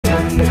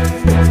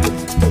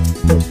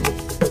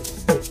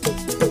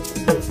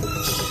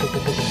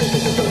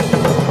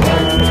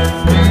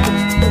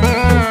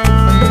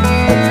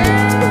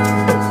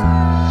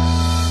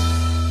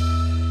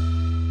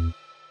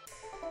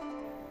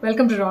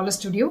to Rawlas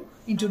Studio.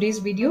 In today's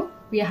video,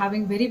 we are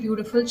having very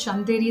beautiful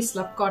Chanderi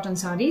Slub cotton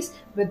sarees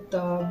with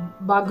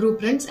Bagru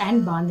prints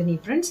and Bandhini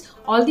prints.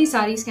 All these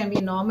sarees can be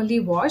normally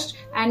washed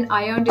and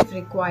ironed if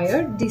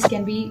required. These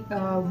can be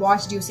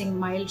washed using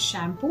mild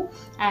shampoo,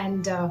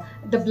 and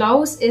the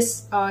blouse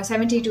is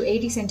 70 to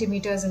 80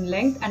 centimeters in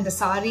length, and the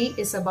saree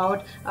is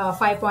about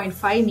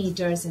 5.5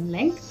 meters in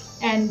length,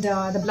 and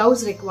the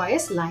blouse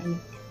requires lining.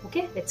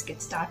 Okay, let's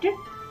get started.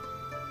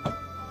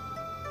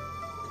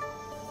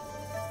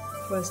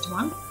 First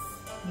one,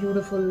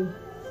 beautiful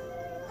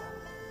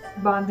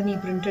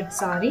Bandhani printed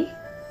saree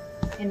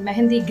in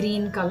mehendi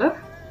green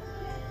color.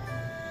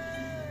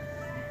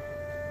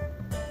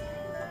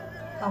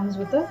 Comes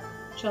with a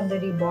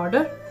Chanderi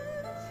border.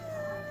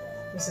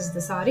 This is the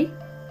saree.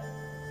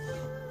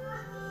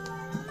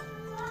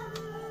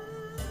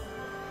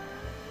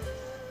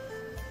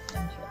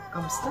 And here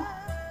comes the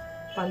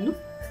pallu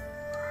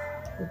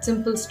with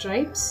simple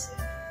stripes.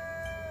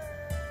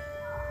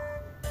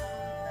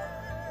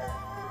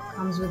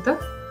 Comes with a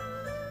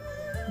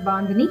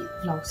Bandhani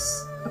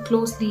blouse, a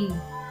closely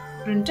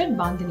printed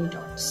Bandhani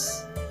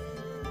dots.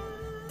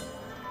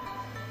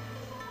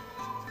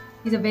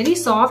 These are very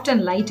soft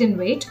and light in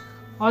weight.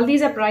 All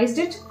these are priced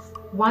at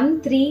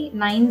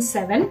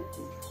 1397,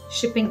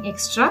 shipping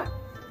extra.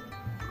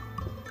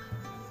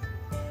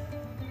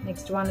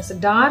 Next one is a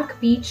dark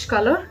peach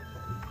color.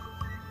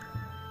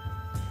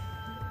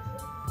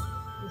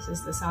 This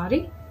is the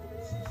saree.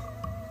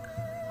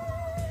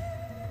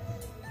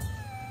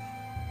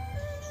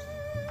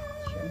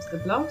 The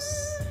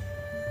blouse,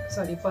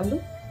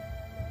 pallu,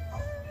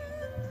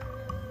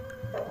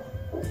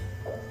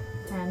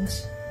 and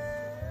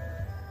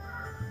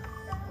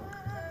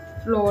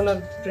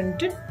floral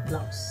printed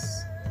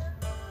blouse.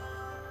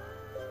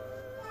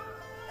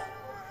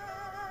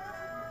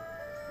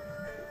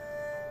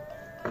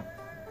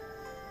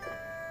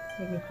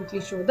 Let me quickly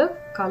show the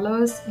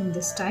colors in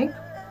this type.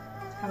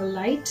 Have a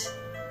light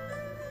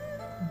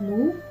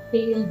blue,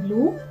 pale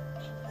blue.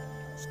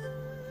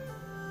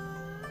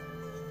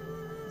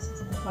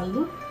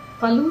 Pallu.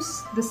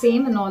 Pallu's the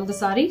same in all the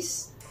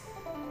sarees.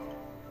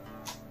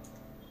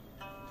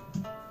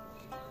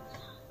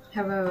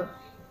 Have a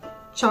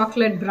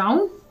chocolate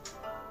brown.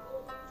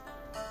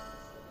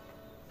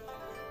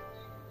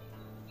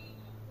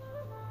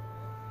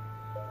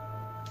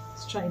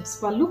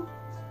 Stripes pallu.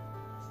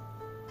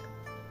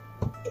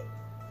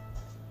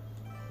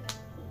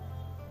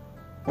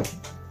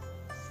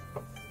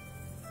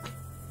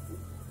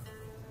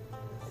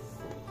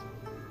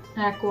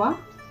 Aqua.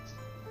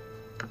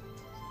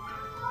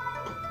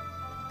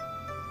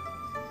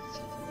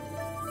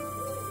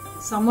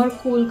 Summer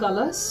cool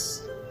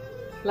colors,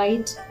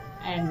 light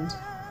and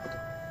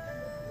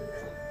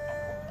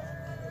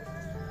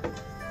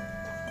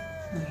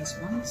nice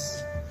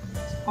ones.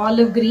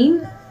 Olive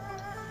green,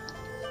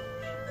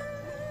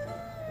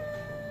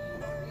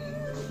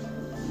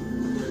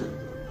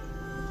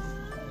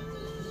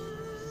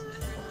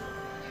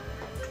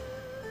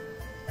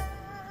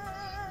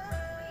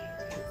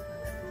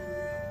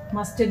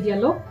 mustard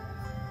yellow,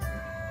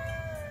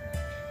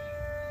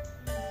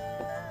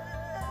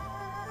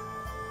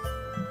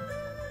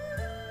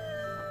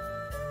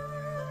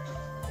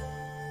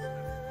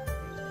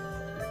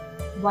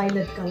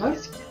 violet color,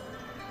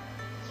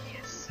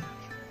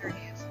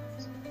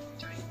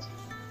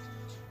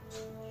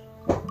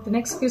 the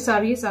next few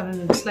sarees are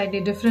in a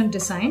slightly different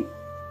design.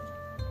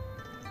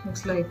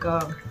 Looks like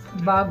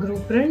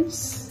Bagru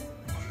prints,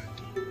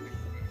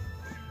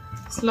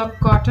 slub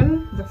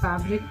cotton. The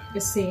fabric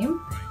is same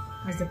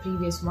as the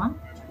previous one.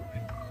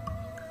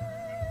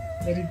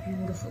 Very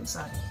beautiful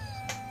saree.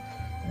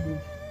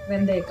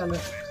 When they color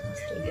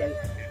mustard yellow.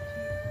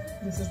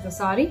 This is the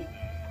saree.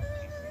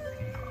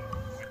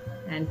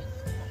 And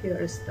here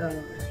is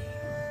the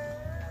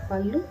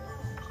pallu.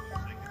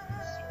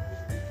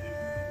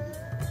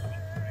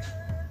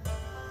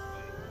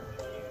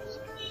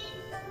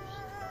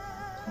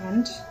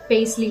 And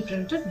paisley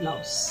printed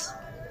blouse.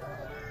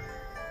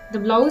 The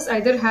blouse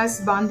either has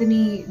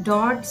Bandhani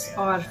dots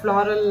or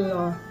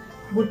floral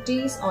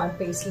buttis or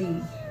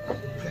paisley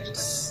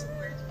prints.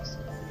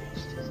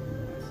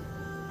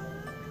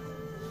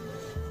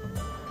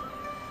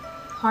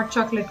 Hot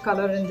chocolate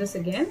color in this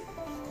again.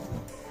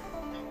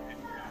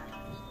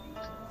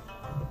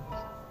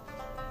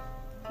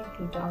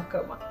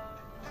 Darker one.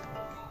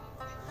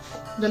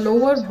 The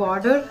lower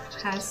border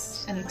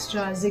has an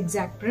extra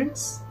zigzag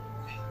prints.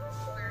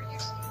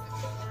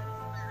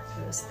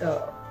 Here's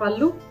the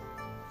pallu.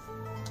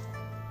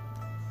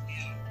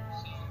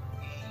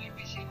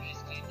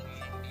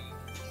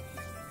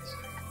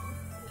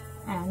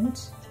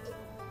 And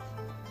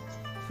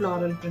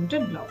floral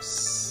printed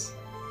blouse.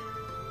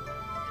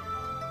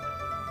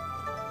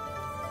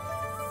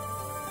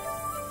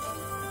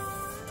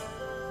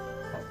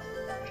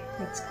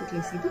 Let's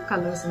quickly see the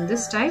colors in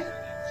this type.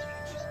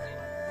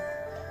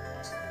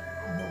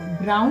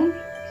 Brown,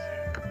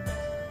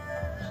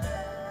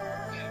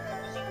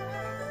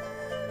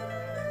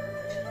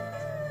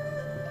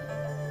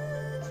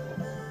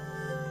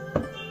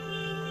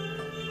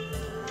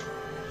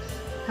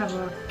 Have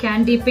a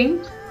candy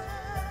pink.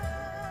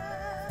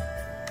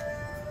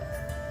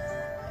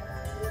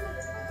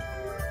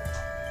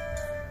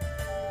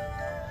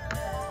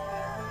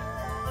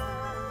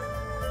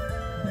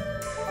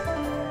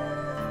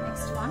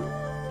 Next one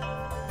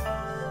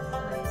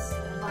is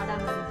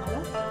badam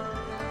color.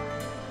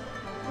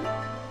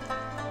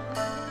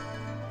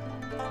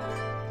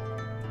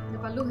 The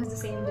pallu has the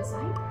same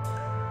design.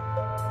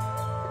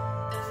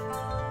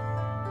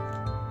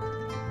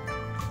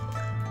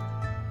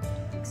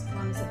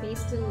 Is a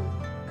pastel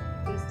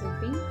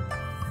pink,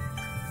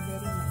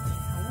 very nice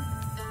color.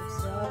 It's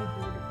really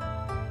beautiful.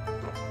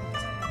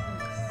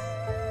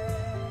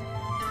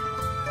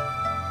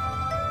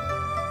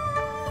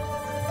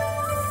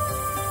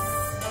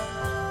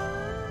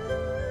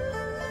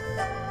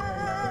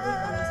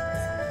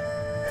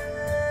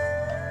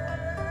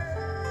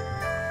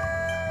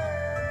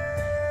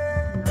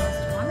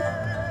 Last one,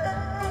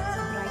 it's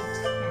a bright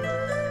candy.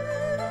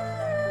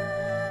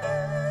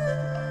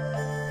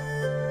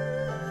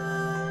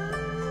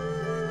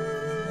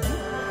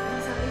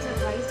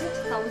 Priced at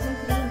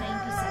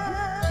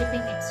 1,397,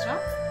 shipping extra.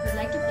 If you'd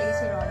like to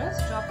place your orders,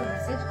 drop a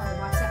message on the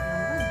WhatsApp